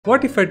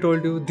What if I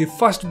told you the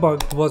first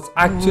bug was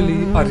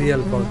actually a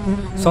real bug?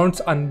 Sounds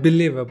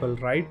unbelievable,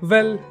 right?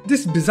 Well,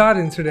 this bizarre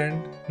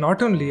incident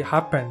not only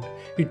happened,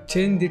 it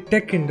changed the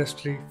tech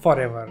industry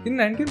forever. In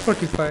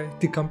 1945,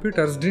 the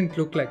computers didn't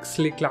look like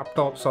sleek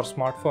laptops or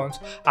smartphones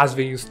as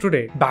we use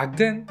today. Back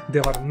then, they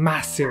were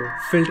massive,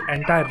 filled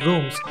entire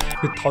rooms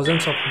with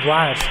thousands of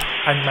wires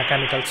and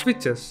mechanical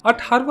switches.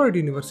 At Harvard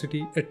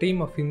University, a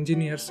team of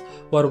engineers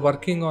were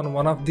working on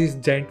one of these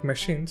giant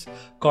machines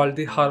called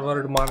the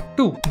Harvard Mark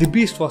II. The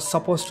beast was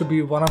supposed to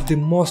be one of the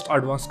most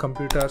advanced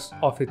computers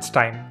of its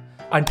time,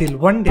 until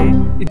one day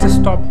it just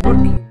stopped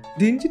working.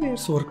 The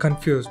engineers were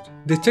confused.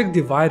 They checked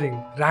the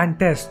wiring, ran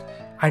tests,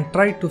 and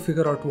tried to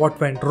figure out what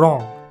went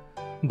wrong.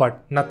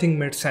 But nothing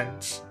made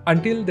sense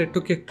until they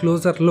took a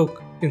closer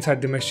look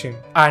inside the machine.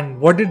 And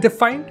what did they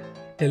find?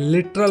 A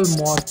literal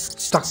moth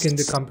stuck in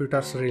the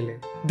computer's relay.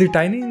 The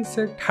tiny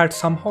insect had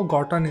somehow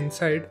gotten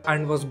inside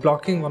and was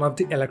blocking one of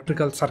the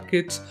electrical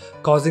circuits,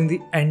 causing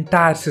the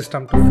entire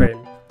system to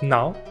fail.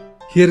 Now,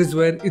 here is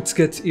where it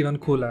gets even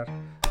cooler.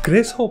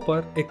 Grace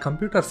Hopper, a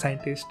computer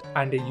scientist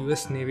and a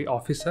US Navy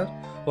officer,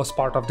 was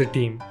part of the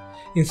team.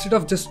 Instead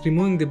of just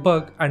removing the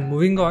bug and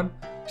moving on,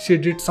 she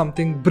did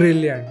something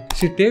brilliant.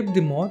 She taped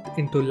the moth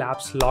into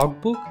lab's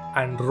logbook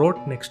and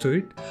wrote next to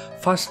it,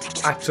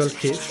 "First actual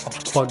case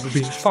of bug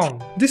being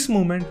found." This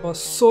moment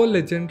was so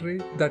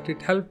legendary that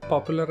it helped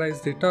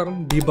popularize the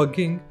term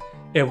debugging,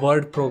 a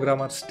word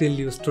programmers still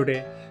use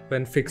today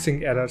when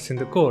fixing errors in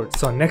the code.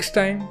 So next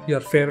time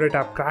your favorite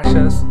app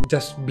crashes,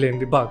 just blame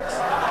the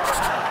bugs.